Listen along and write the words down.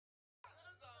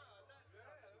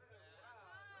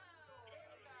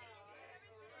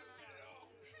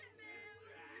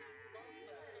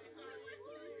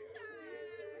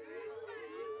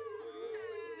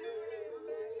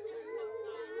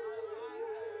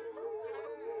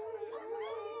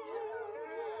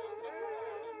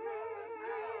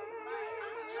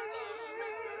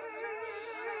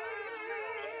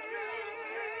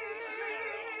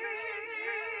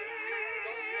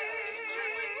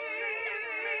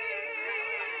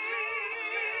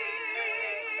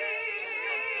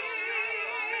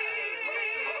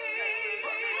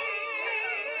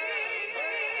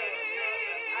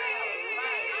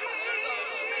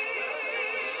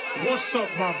What's up,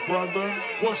 my brother?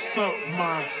 What's up,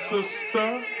 my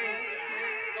sister?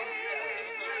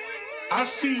 I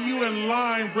see you in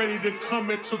line ready to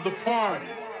come into the party.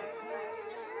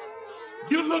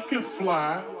 You looking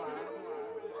fly.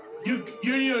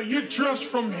 You're dressed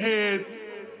from head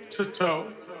to toe.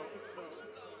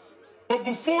 But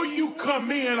before you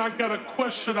come in, I got a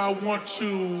question I want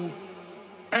to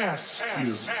ask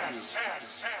you.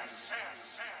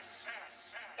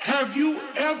 Have you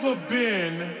ever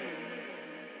been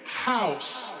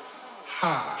house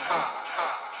high?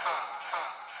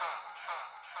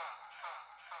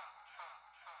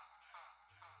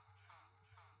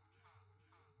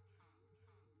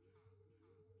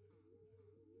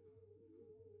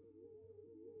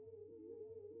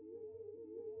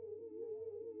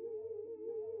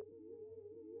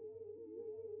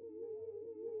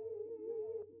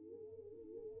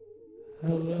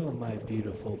 Hello, my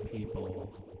beautiful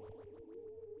people.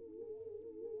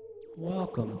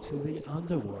 Welcome to the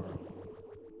underworld.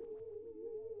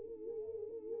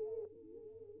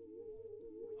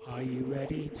 Are you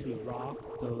ready to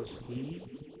rock those feet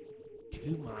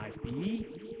to my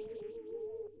beat?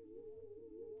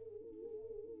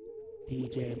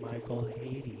 DJ Michael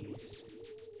Hades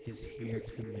is here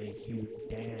to make you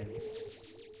dance.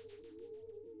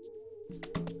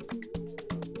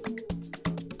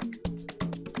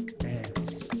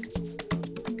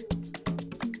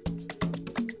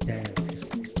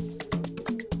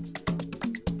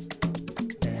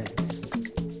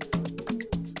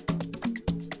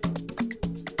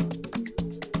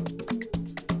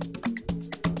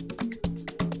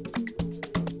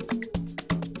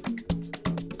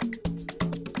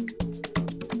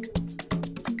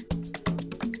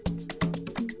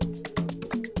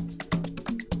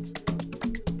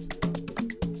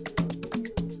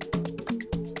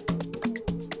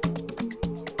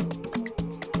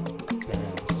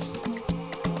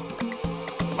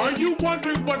 Are you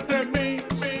wondering what that means?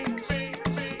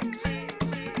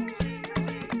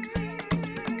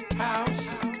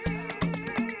 House.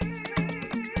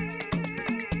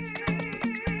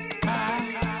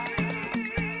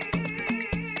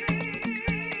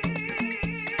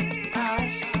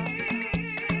 House.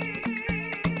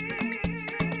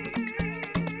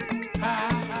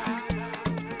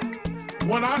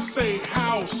 When I say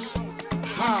house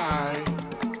high,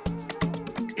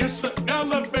 it's an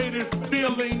elevated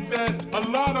feeling that a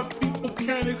lot of people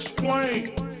can't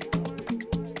explain.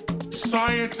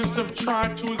 Scientists have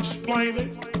tried to explain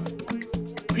it.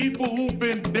 People who've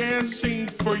been dancing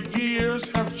for years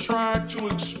have tried to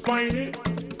explain it.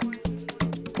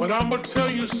 But I'm gonna tell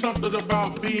you something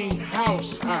about being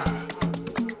house high.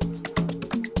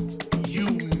 You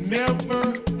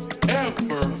never,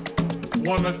 ever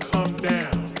wanna come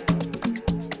down.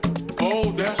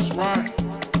 Oh, that's right.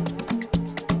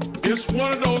 It's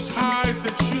one of those highs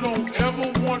that you don't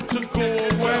ever want to go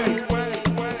away.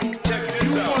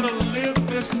 You want to live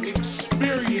this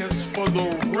experience for the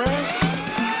rest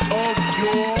of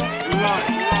your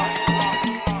life.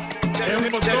 And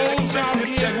for those out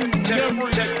here who never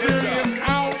experienced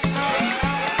house,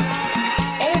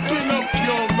 open up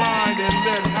your mind and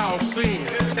let house in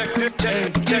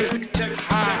and get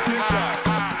high.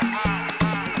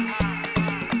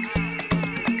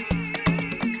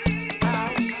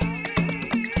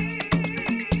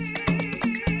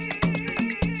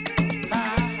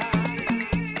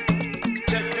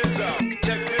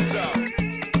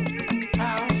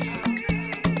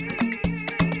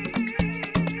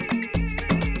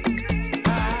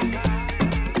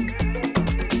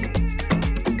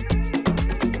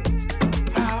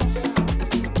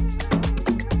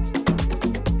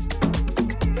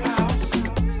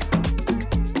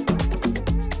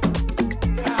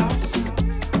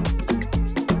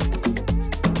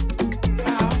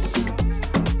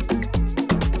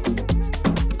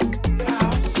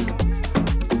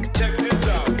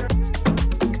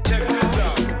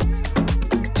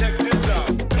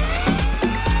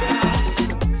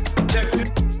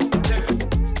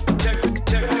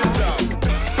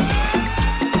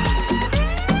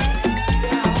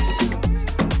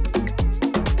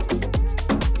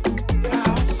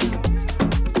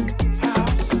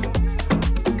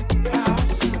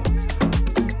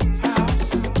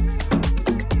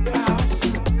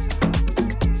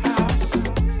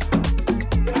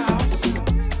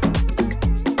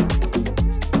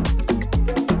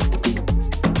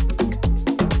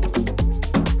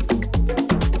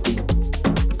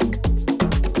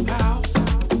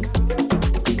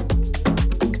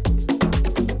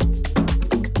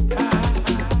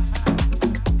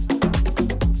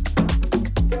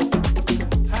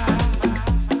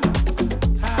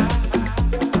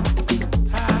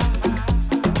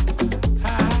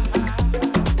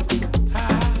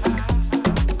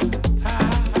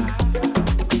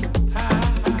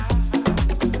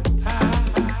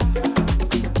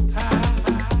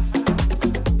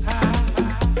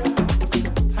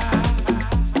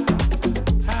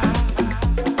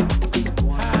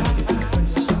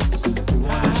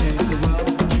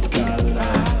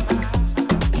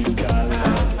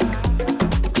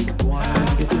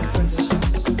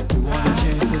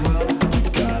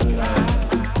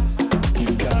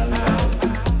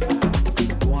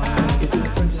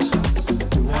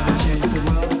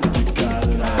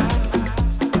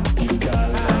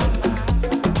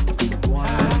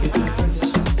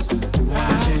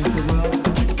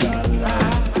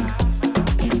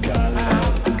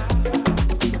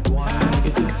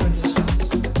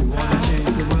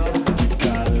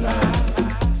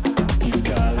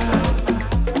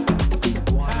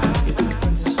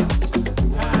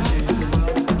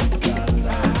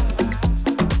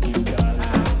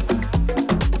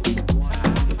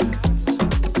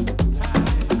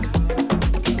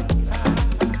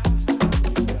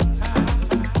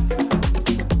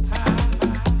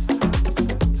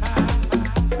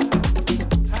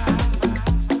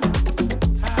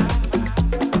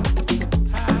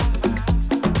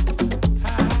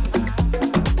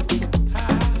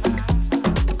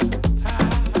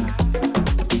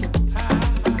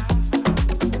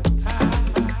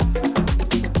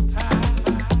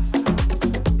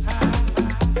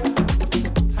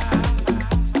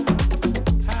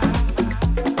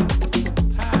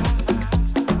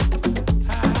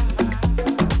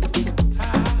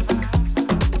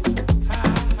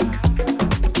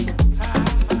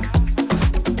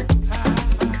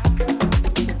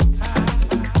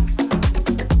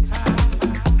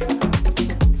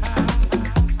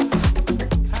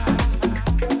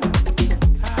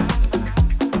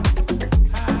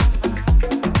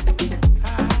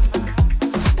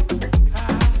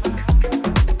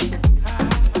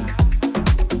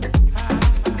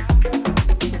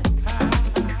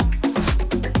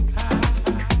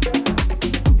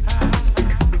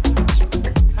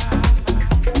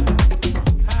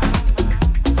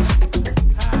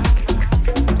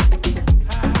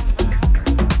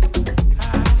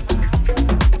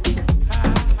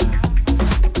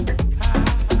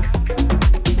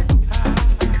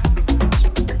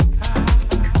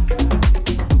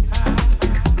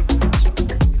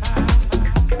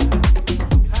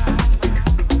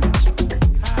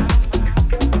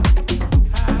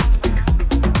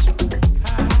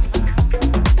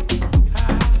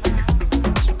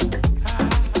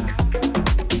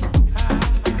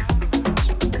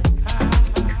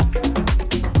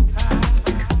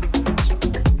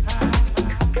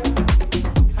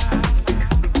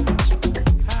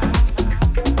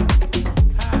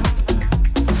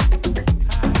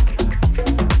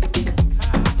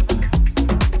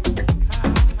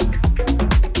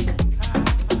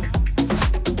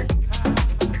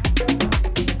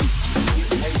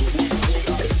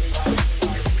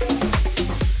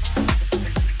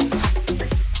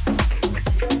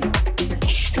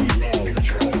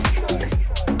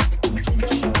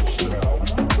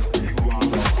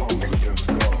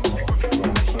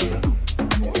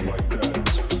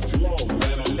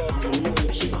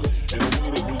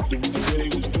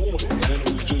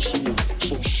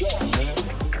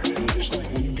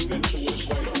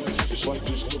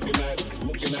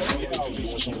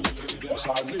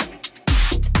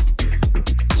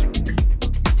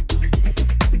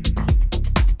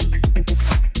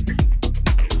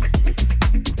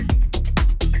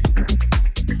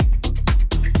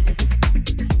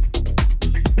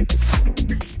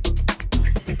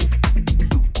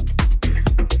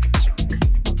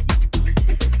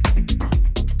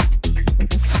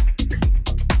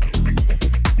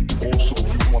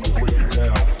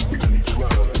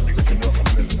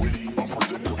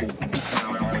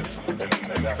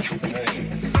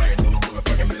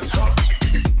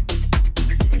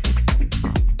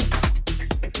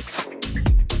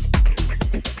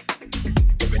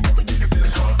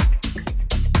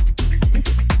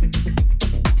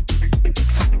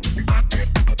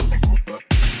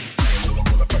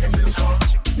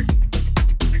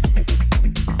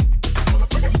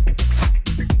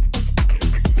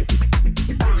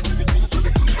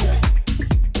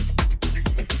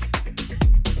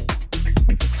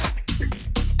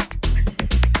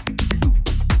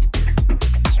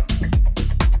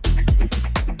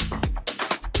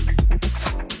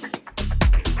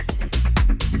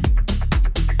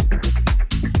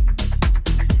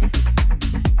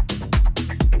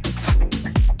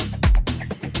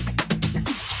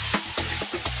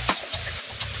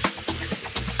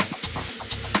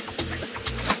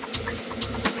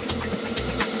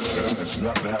 You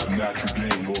have to have natural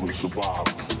game in order to survive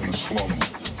in the slums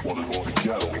or the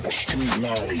ghetto or street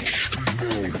knowledge.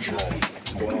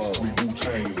 We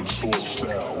Wu-Tang the sword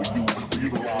style. We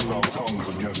utilize our tongues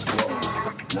against guns.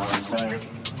 You know what I'm saying?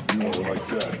 You know, like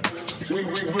that. We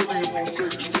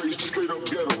really straight up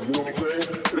ghetto. You know what I'm saying?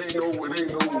 It ain't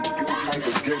no type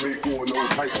of gimmick or no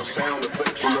type of sound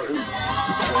effects or nothing.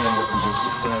 The clan represents the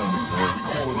family, man. We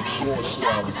call it a sword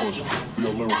style because we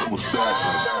are lyrical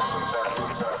assassins.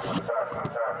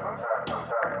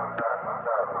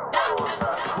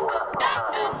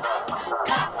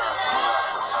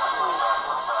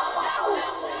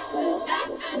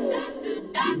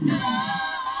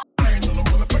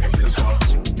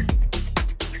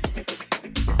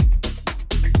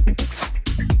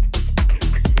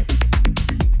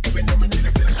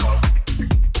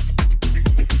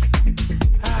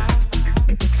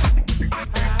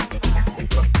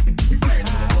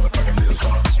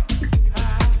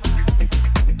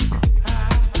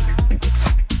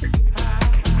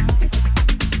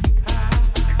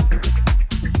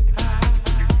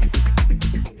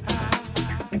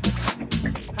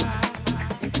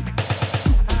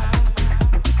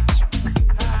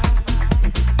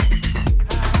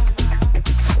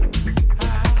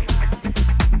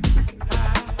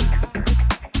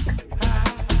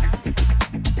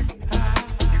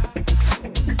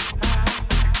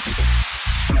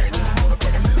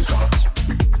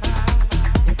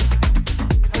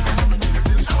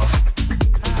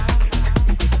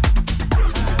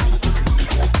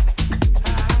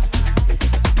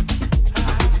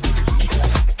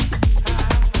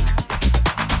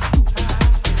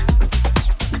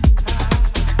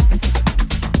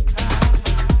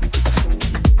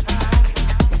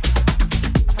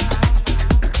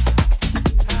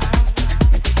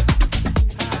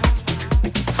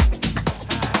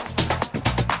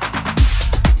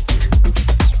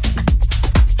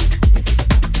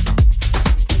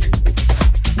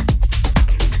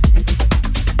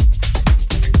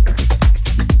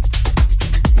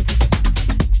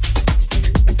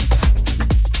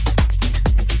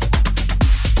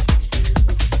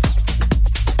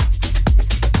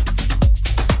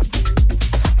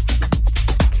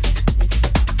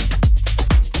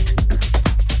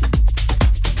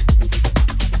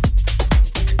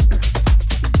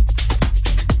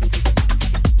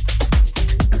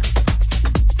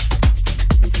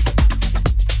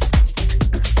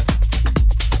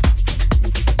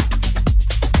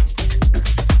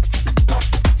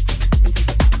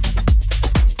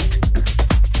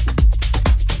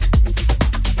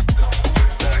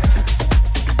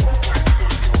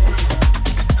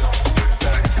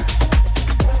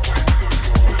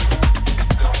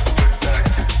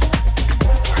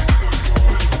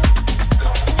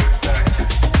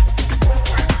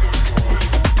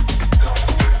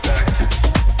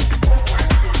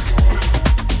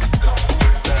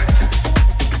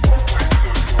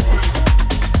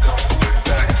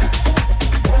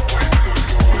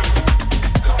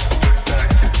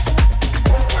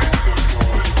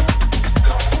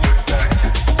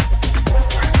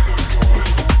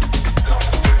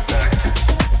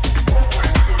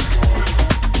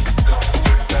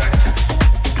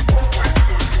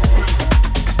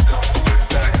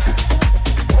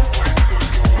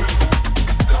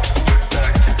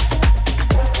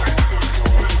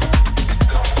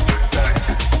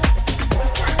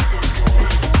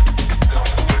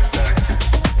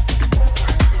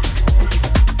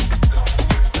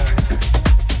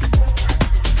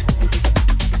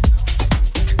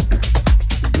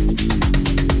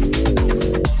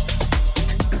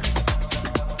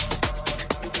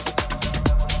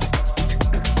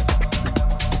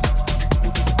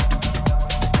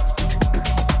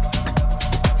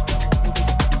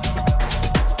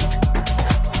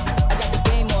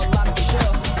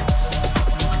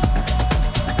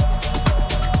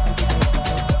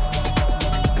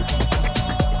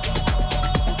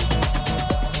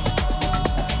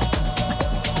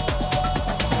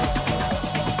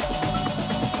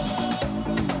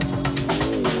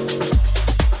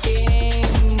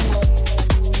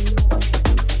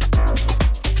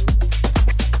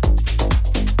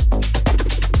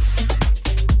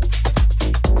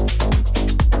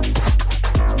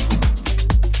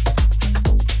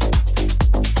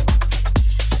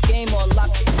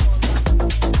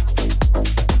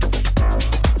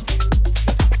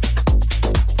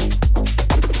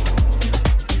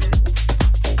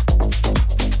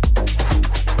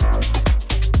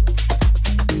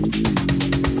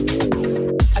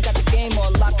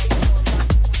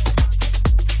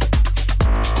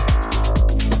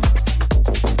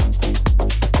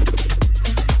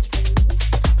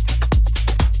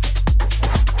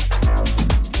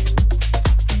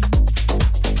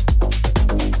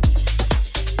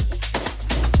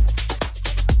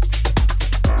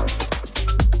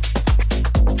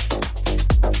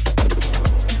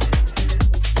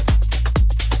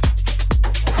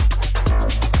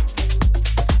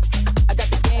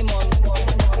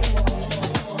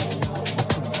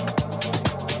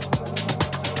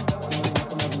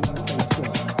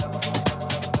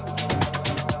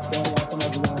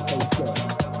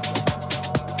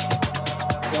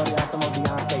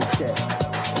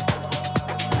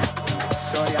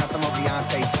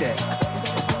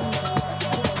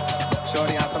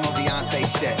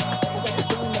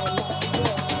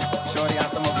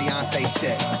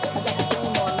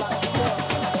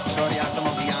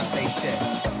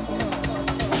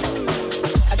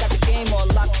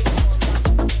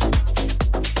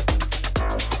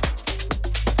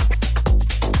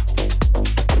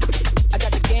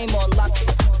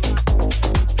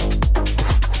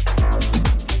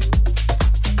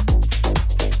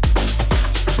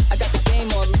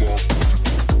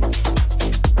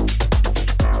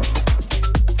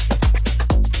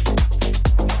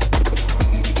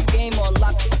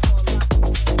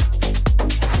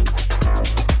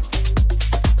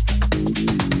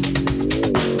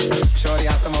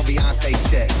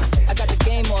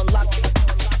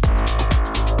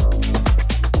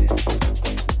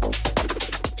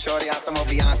 Shorty on some old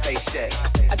Beyonce shit.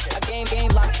 I game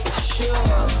locked for sure.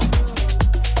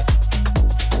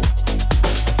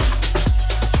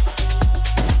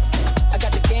 I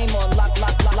got the game on lock.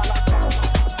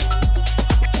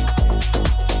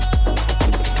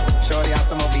 Shorty on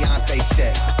some old Beyonce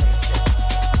shit.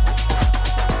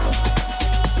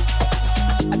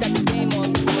 I got the game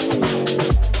on.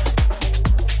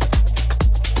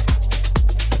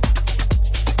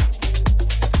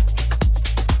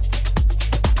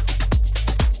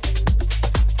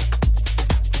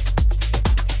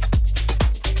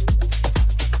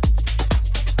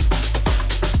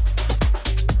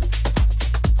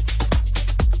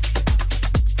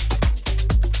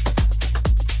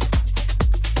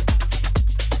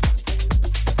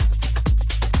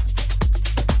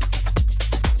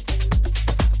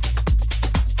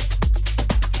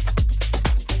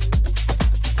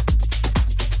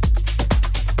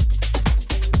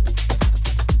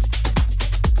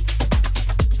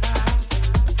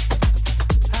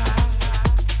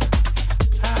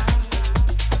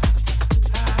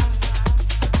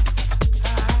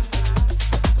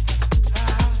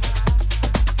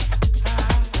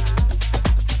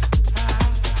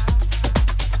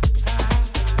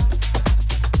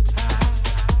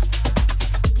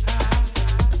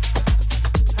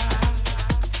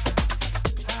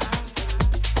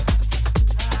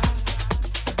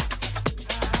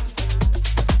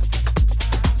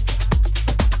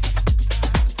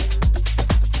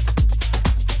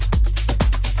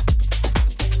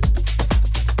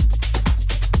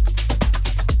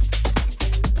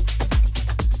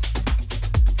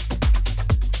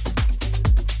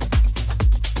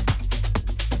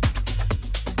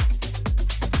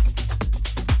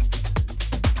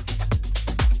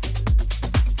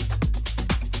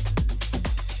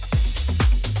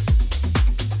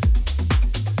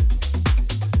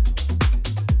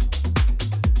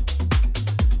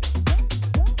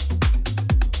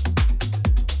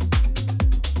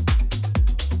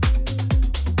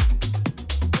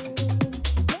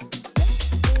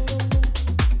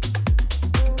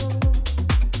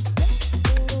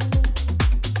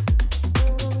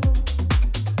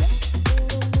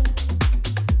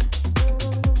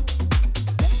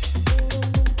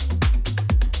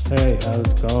 Hey, how's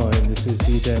it going? This is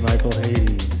DJ Michael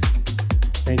Hades.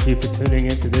 Thank you for tuning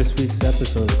in to this week's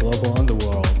episode of Global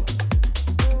Underworld.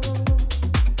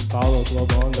 Follow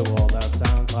Global Underworld at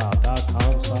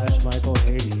soundcloud.com/Michael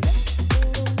Hades.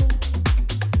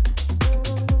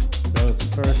 Those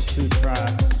first two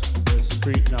tracks were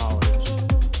Street Knowledge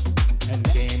and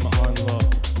Game on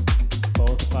Look,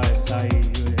 both by Saeed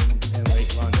Unin and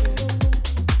Late London.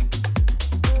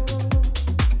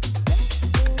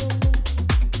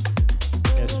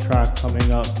 Track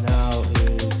coming up now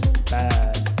is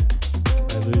Bad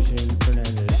by Lucian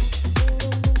Fernandez.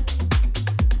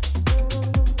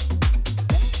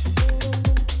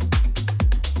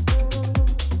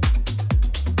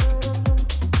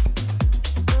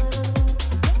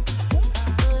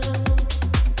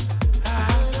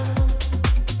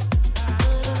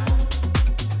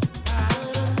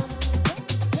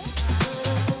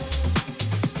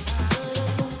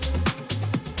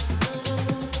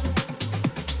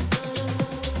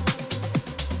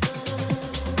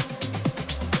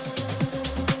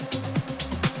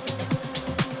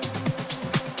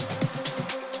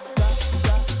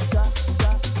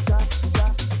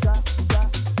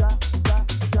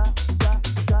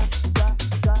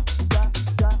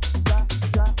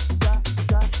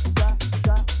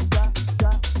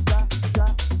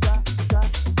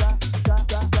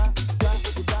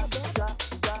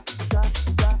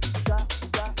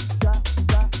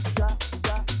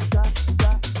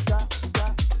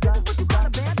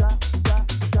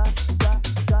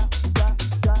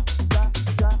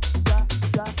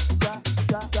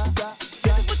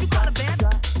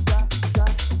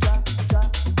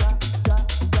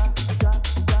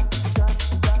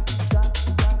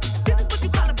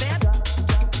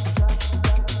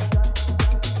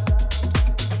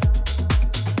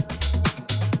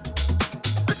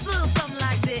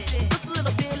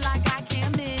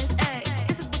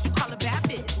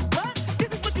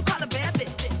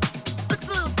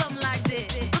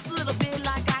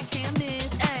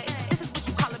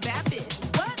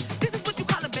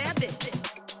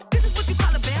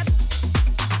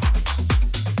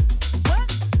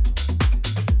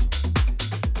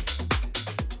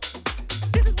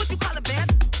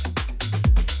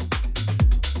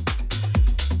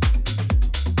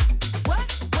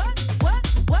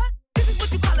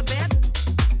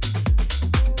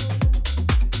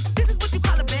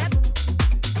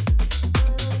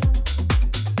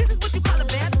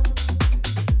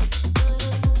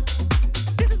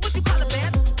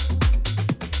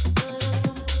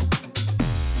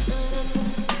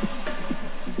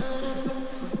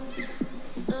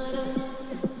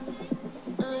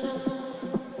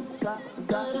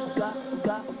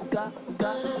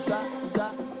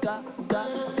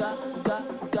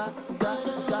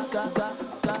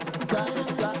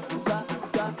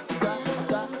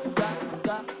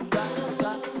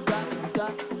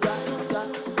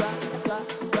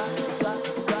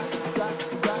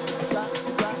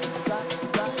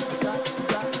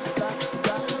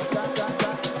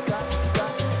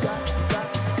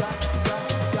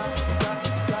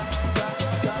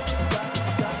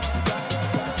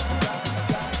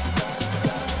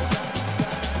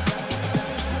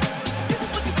 This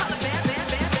is what you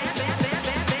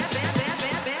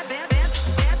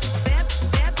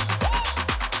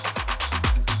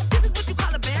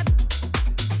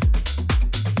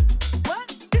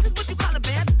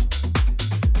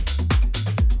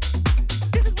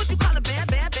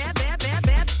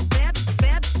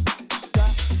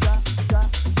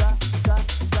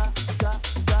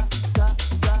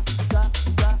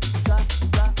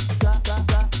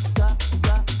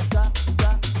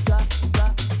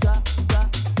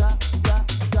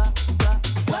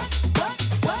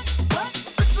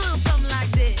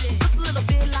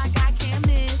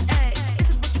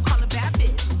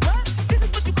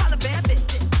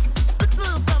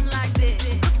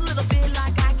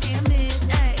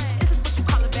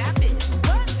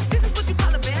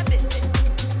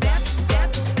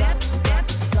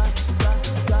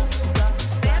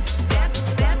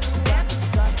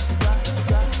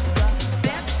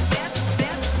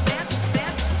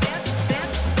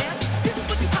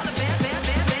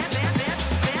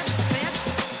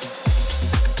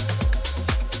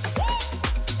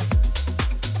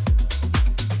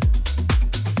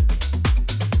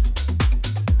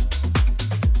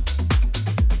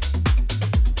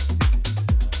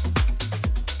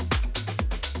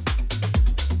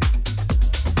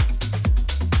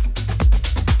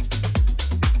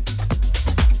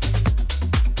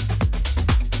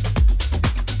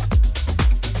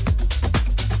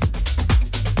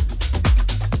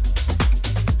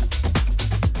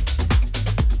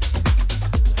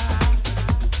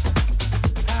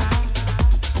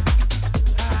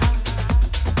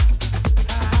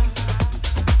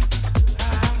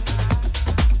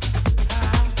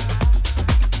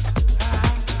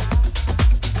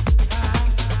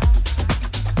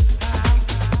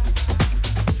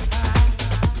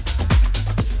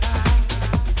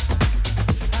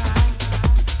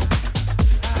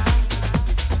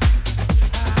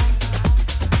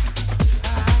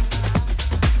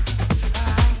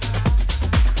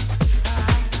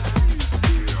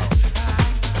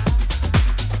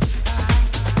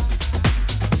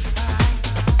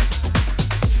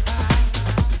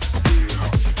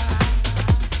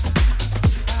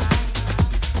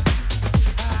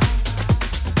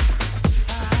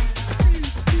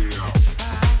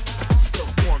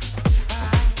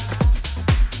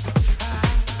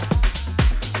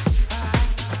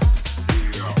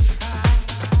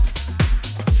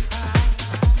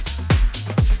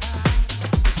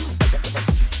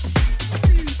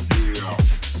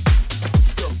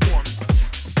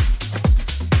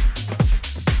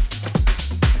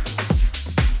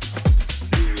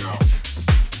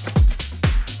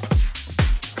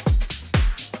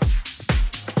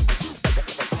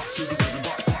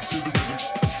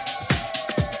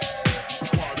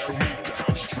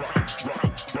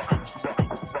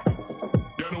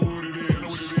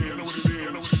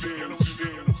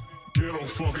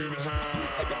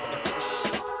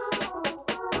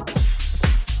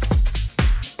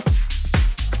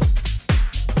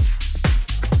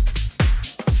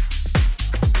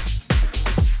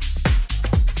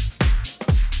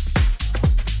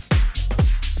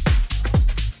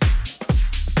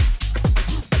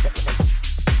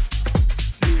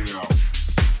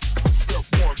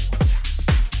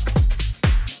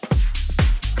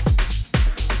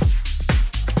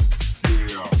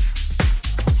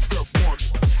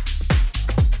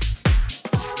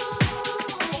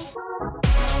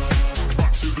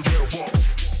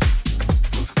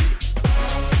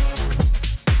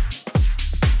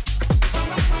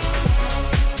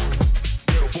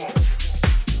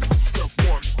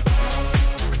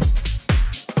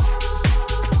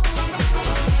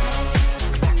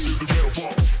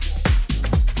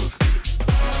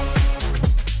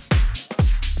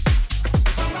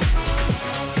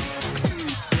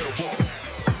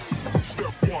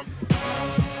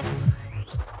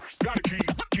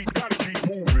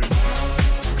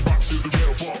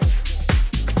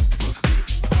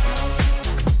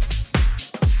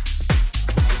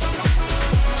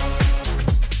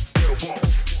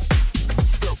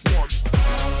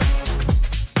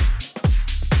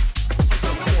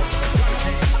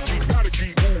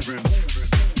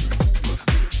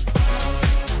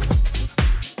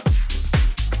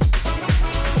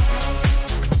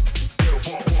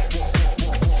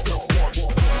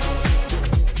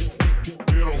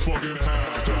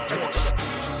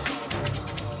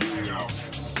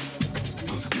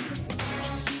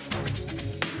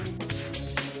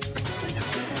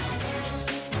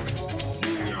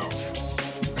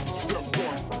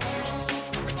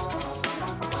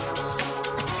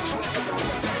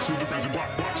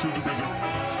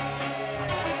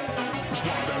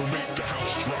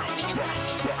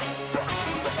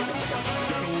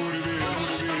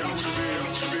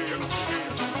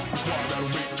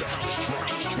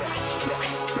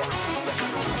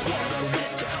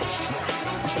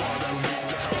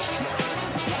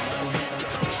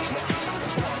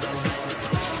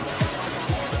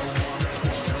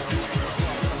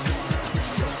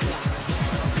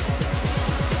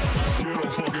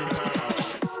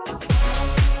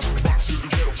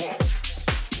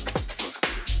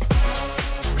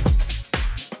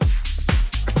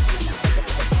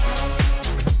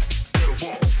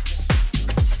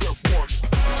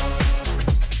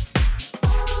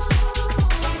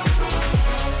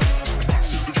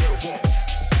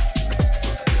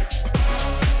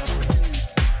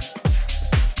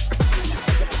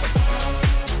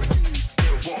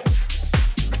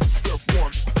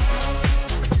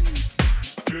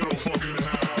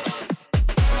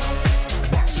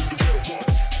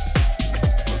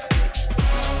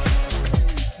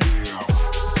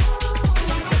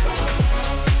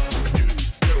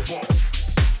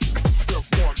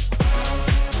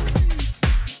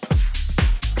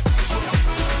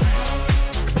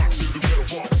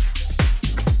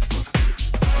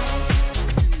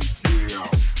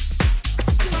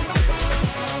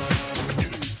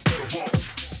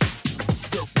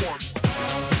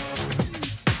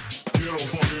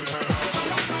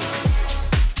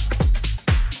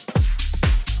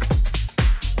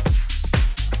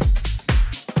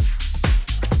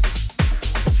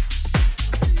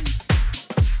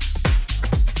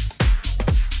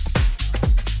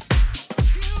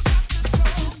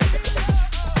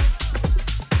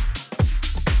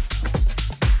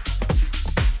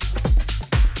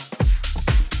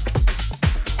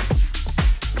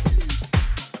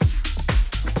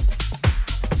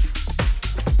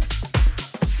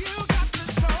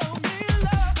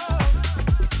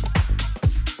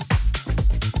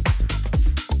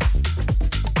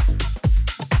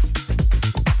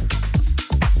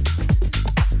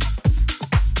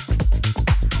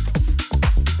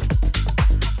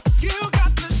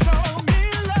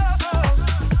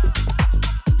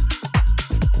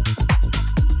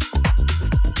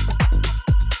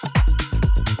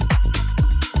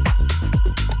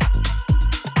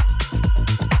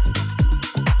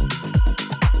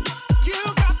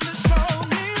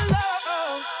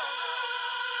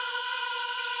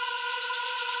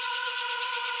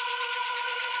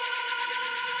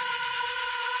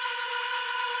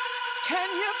Can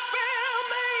you feel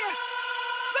me?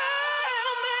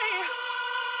 Feel me?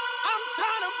 I'm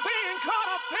tired of being caught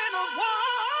up in those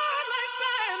one-night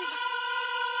stands.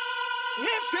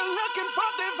 If you're looking for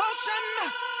devotion,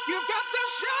 you've got to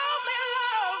show me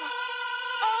love.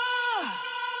 Oh,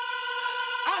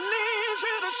 I need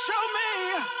you to show me.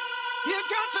 You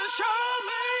got to show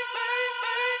me.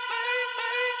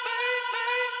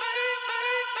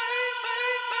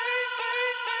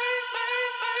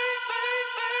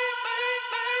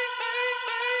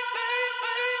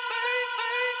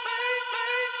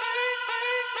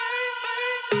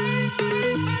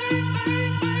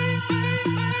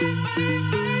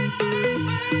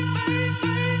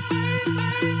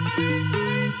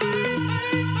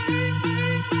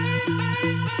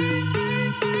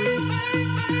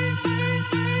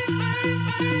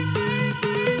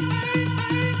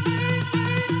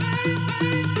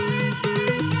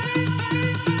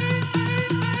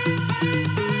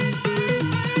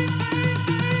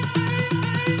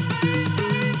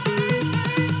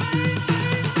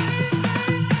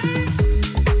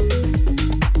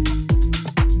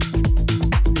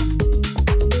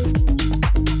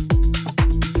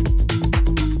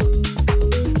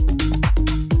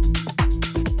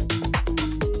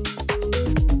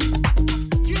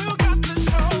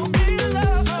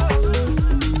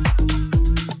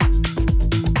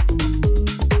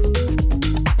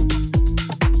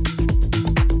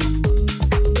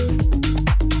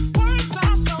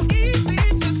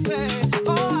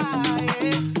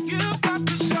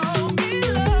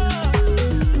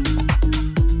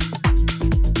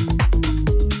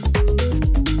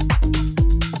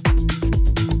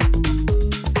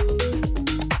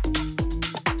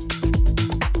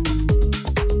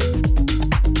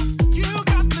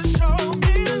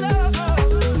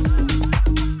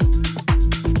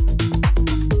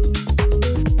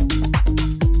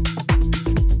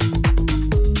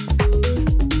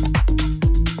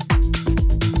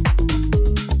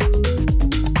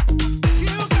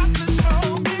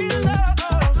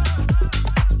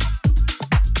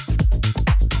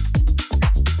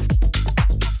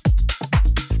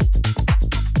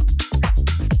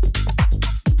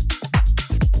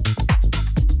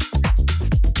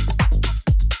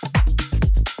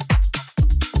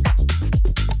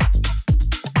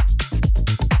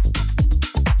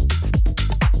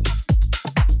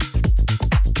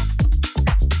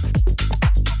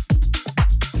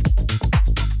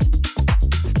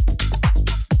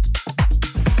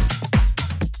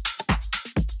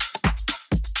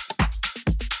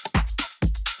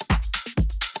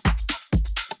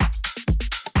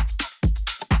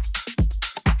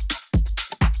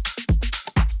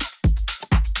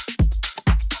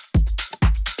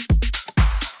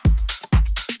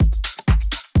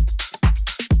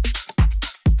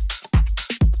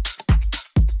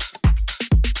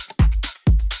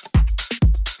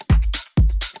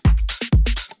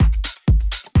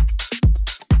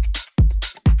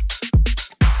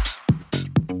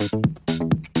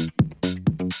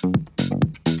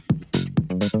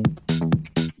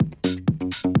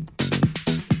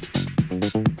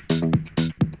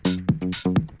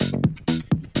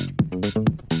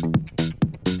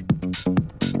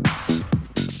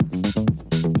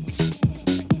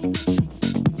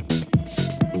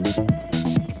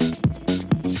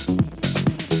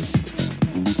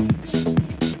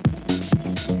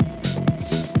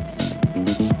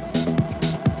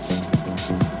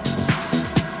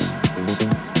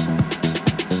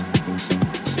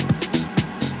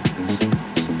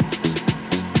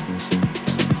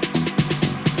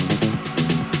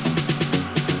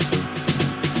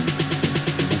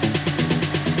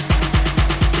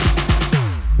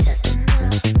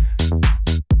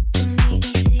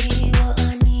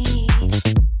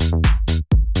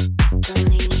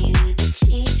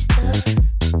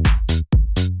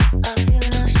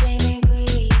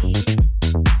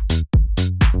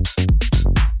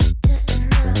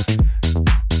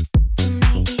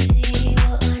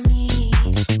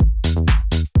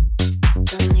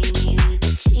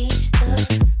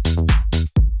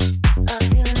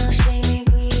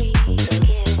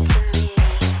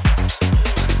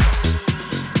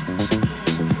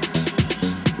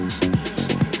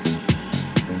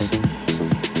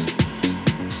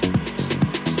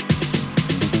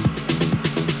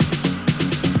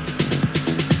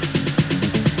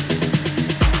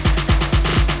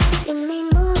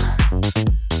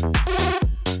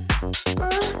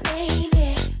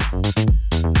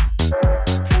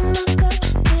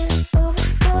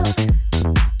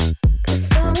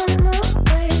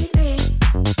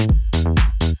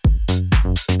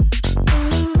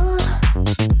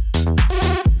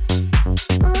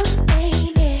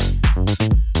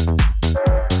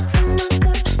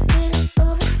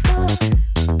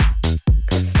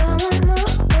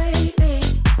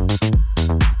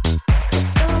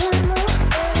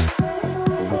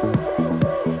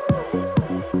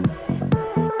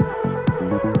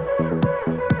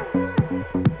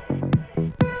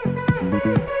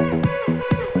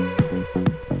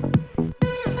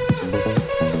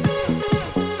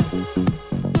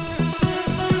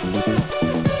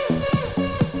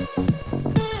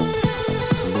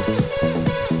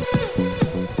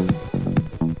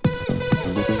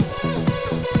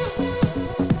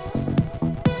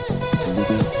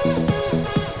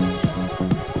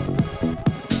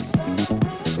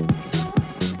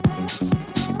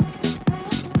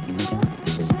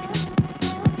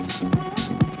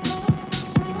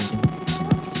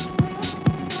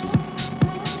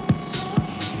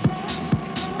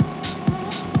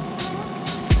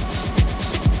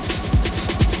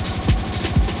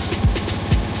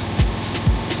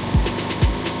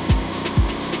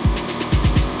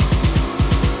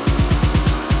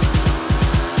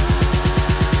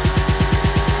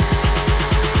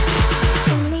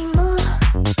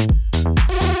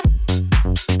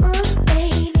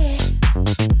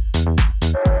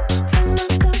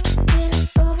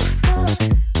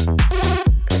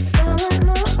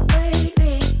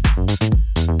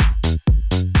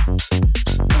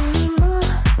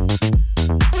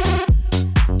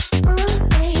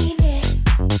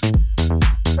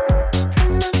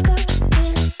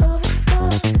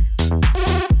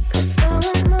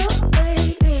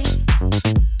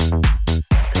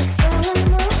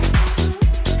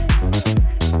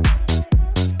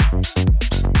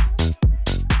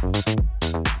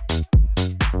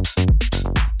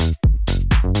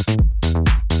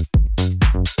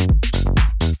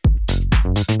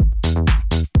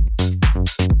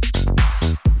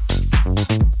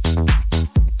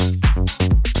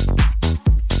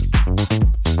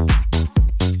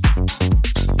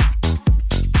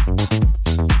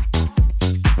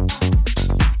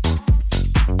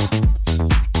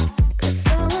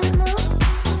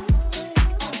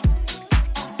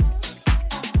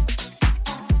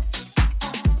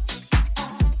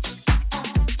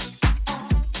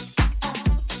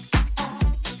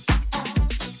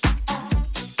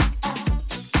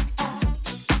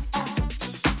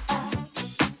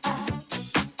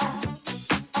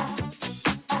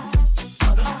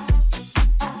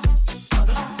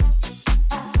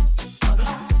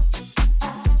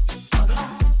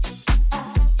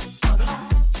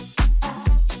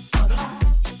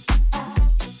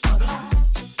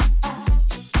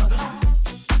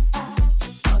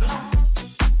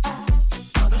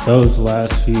 Those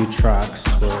last few tracks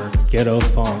were Ghetto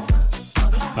Funk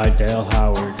by Dale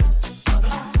Howard,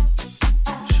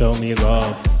 Show Me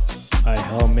Love by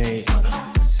Hellmate,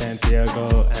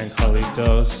 Santiago and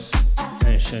Carlitos,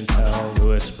 and Chantel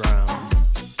Lewis Brown.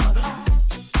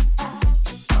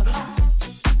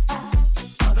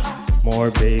 More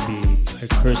Baby by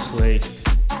Chris Lake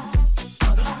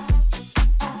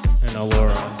and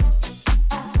Alora.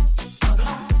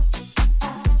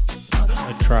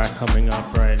 The track coming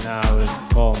up right now is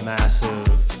called Massive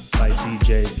by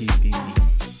DJ PP.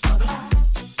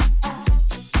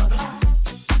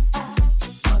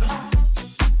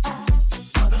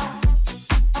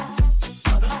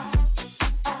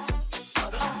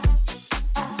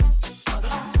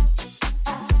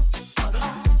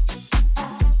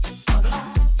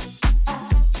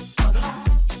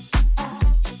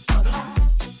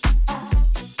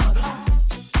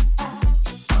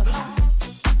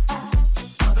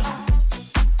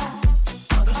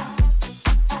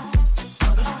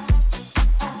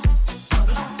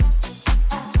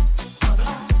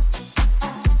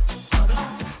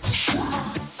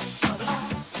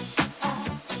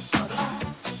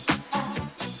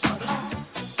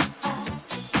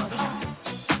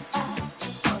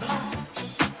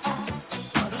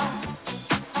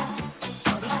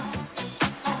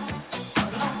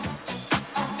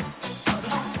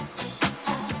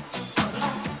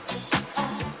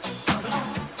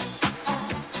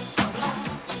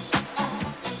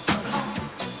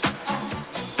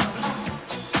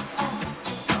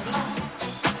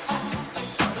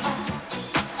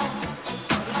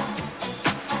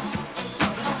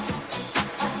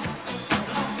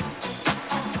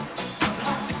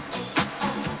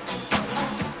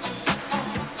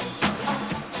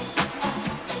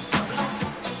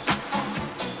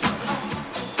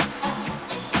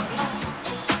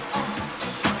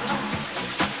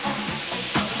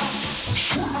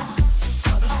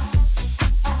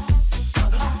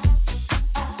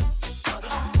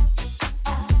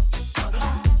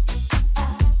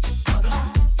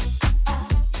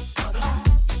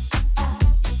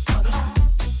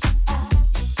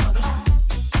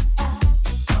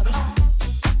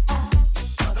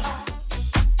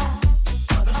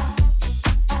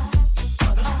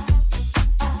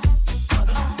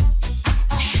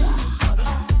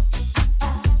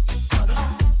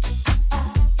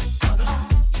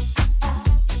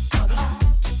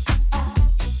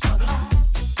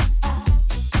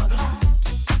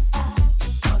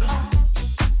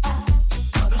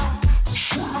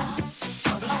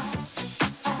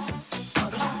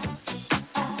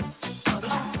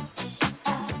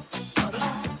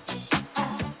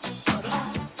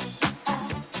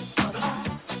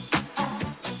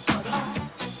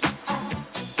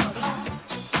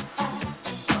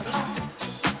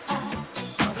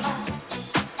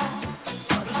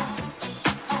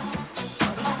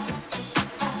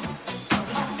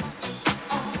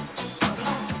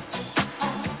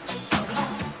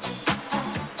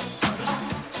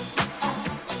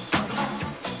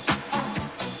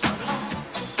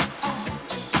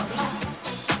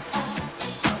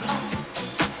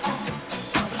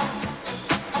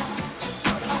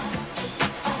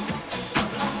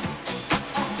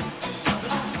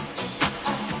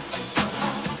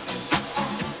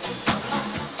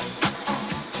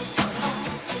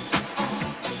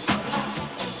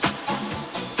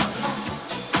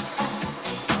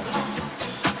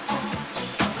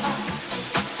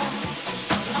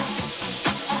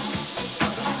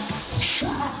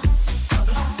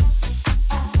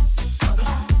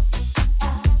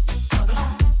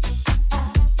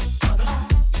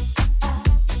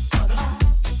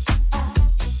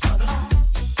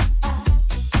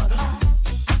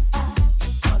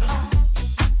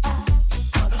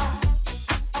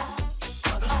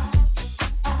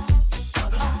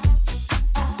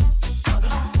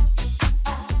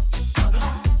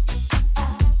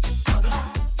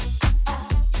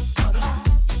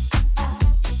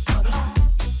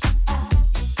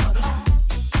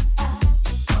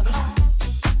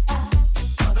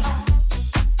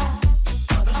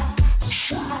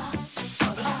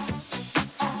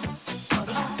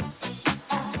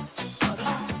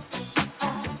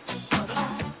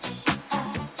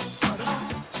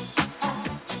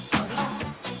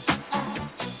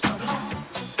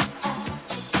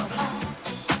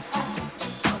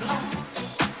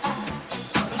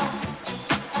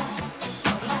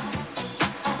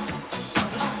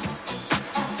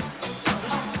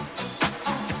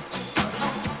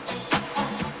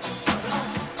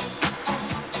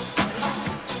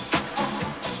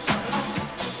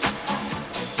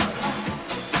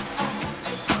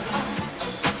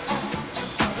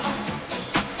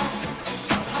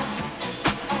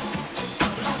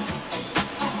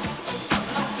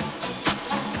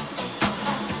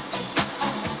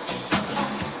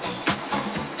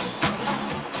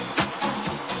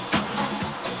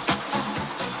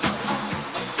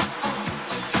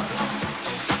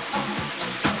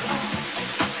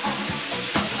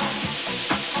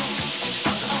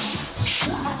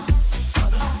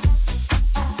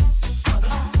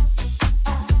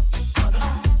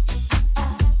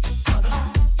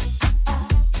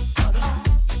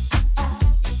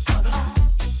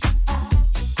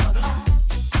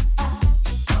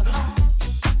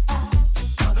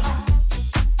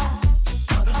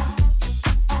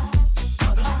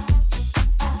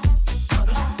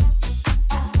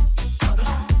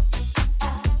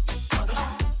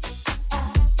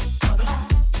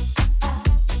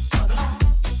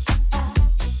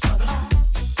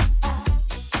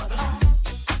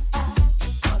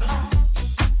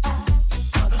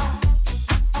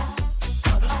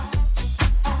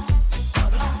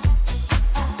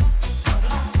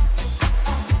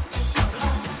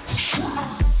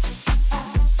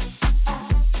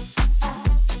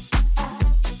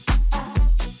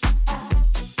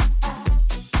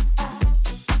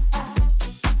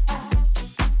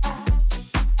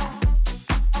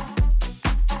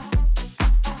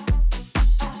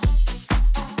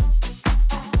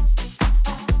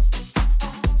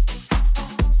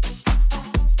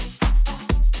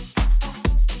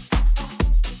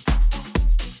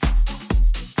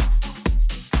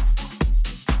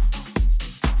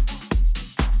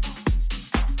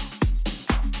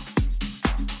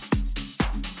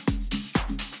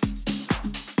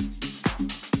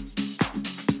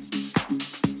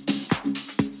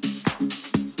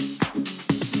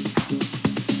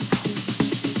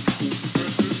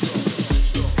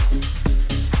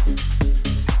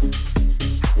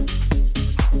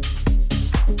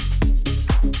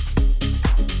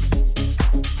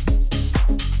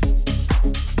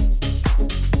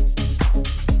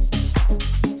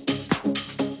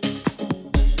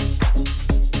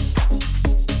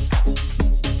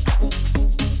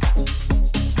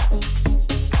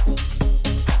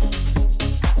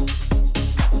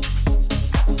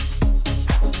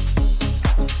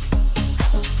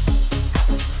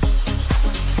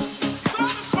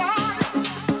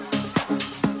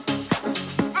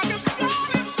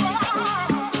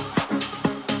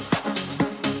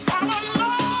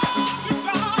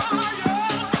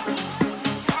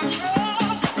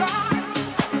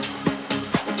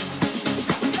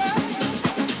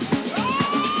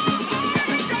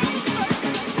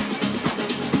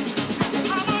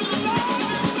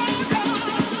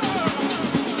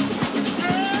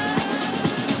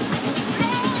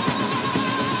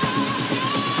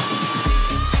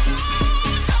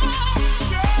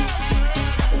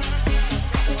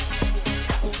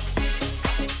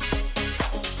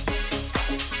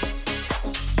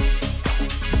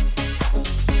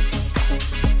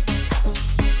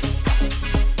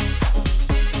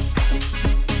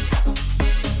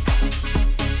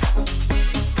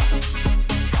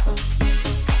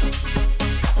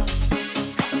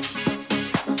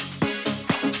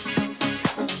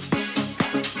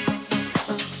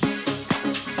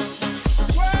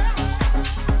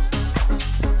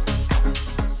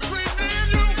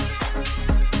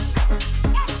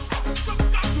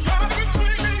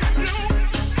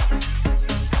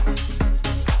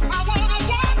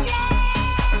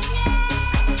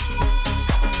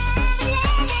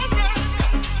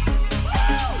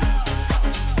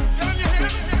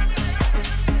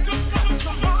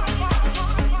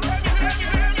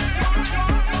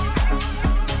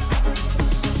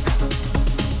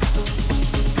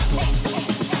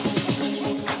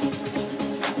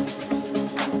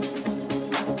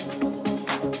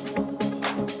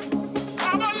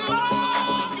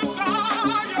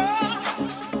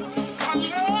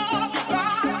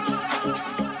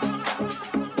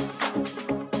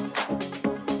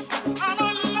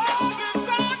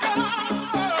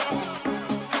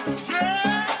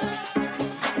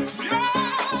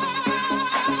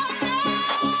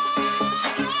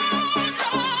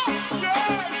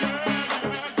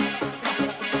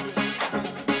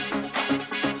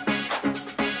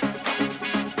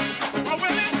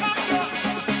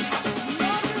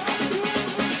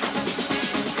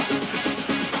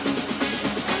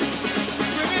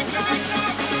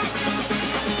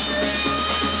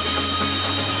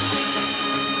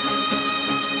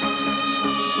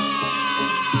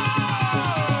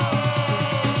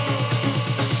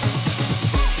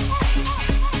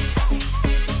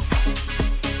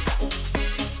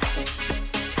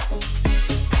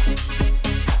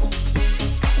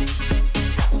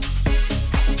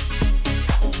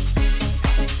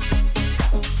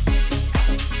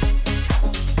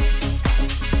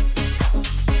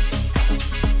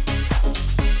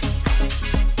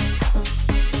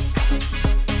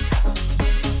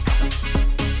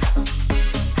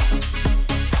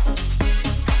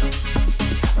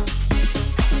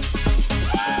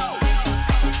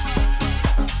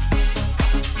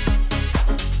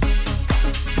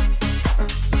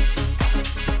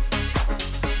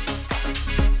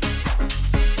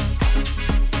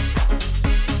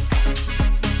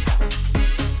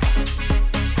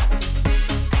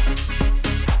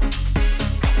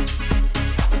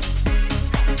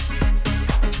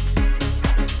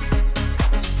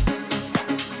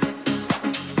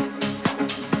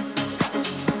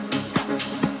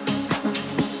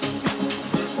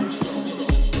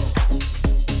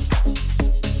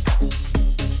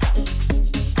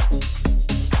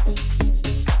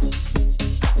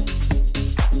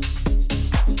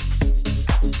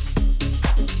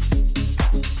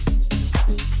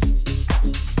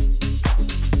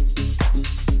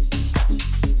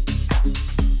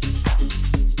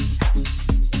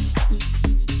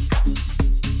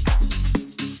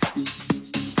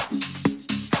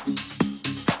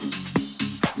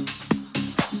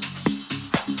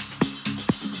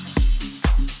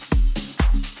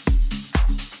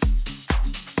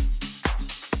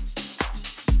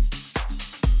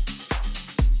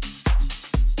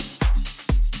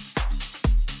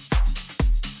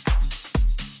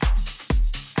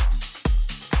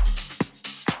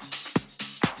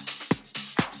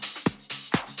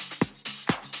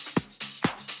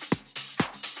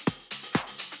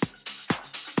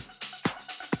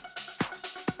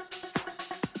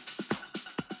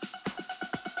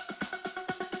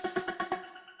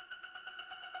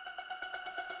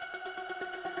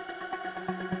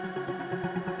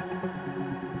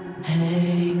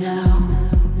 Hey now,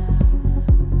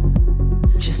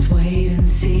 just wait and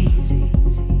see,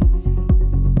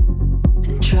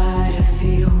 and try to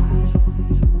feel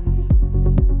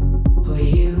who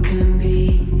you can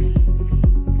be.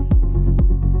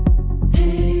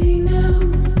 Hey now,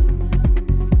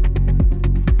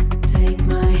 take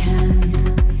my hand,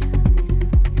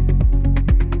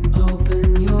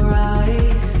 open your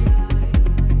eyes,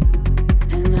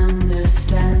 and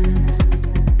understand.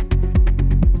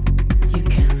 You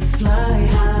can fly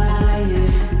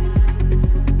higher,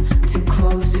 too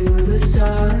close to the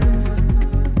sun.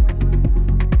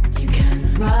 You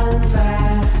can run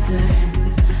faster,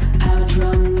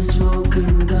 outrun the smoke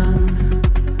and gun.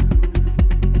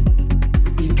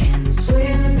 You can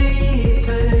swim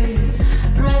deeper,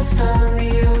 rest on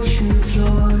the ocean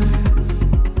floor.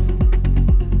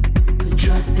 But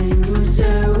trust in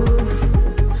yourself,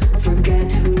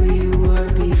 forget who you were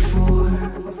before.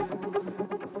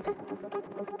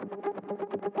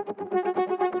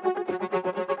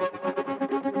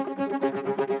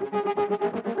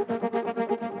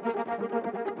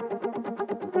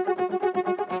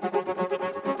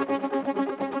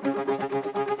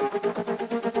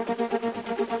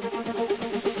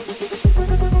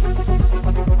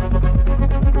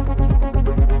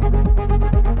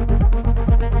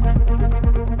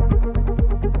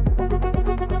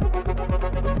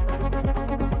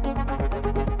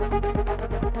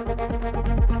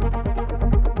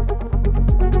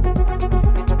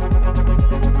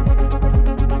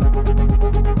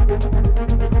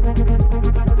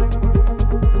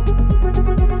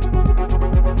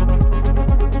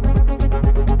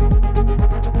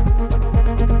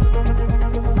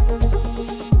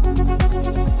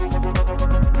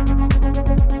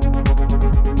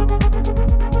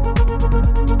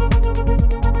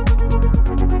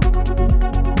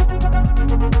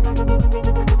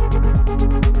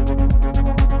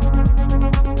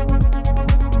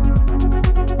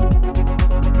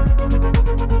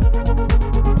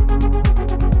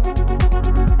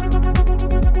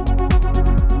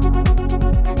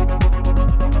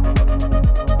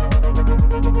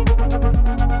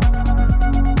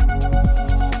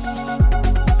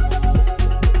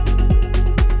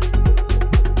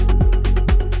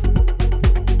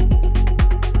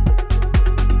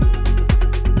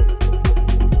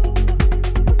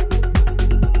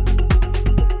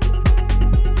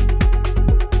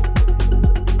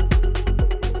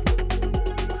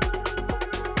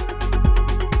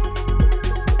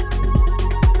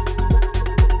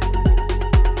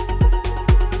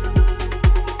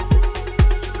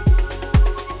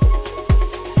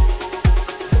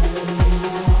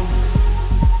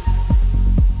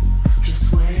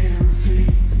 Just wait and see,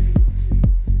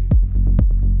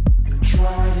 and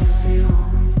try to feel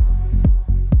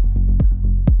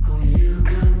who you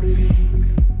can be.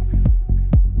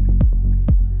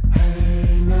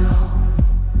 Hey now,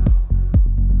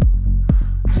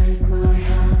 take my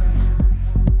hand,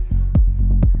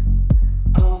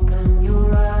 open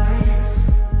your eyes,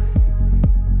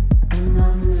 and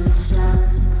understand.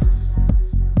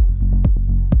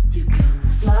 You can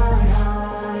fly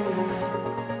higher,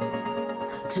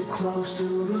 too close to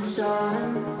the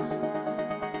sun.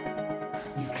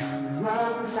 You can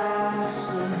run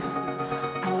faster,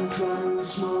 outrun the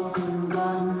smoke and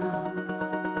gun.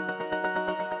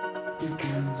 You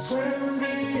can swim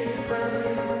deeper,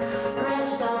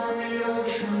 rest on the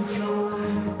ocean floor.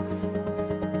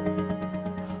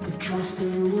 But trust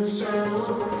in yourself,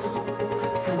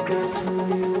 forget who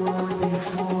you were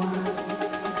before.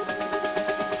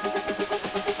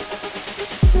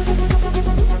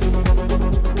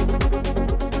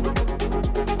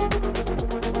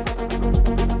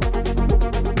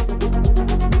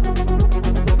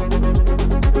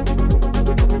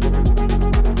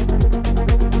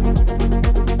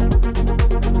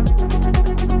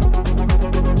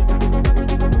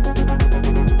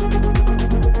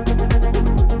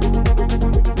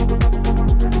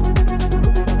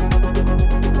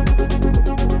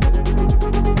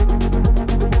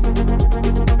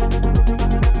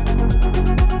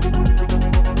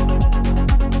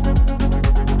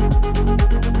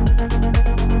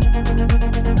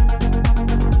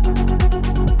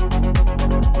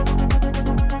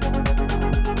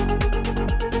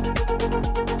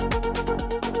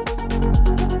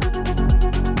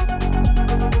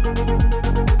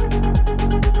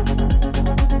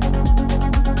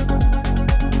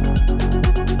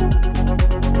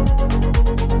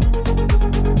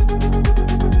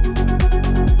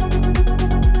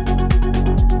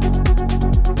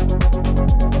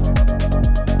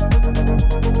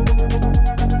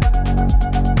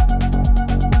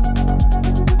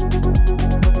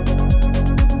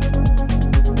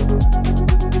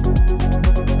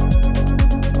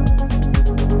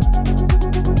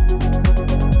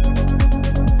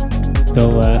 The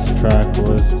last track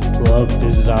was Love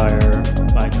Desire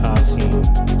by Kasim,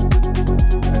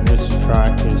 and this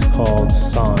track is called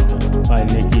Sun by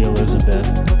Nikki Elizabeth.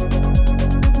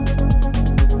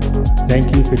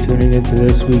 Thank you for tuning into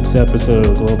this week's episode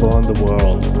of Global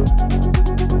Underworld.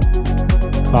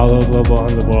 Follow Global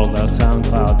Underworld at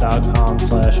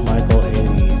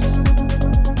soundcloud.com/Michael80s.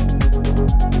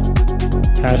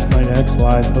 Catch my next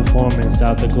live performance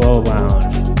at the Glow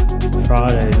Lounge,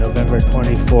 Friday, November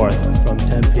 24th from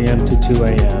 10 p.m. to 2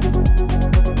 a.m.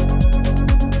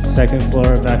 Second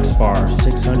floor of X Bar,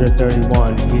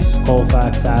 631 East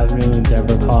Colfax Avenue in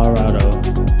Denver, Colorado.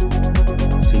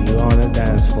 See you on the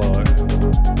dance floor.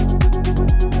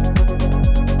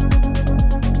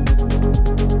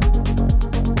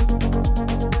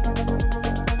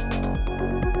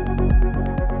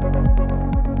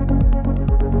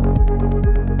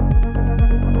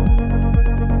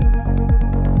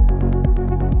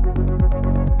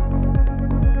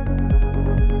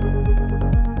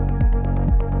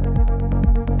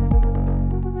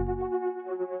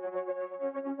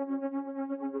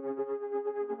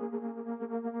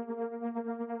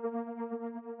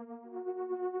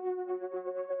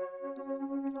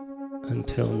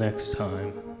 Until next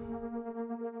time.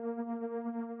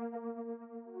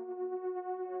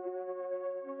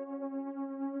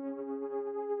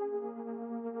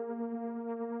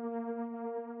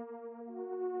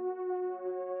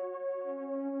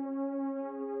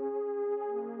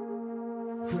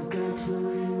 Forget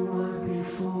who you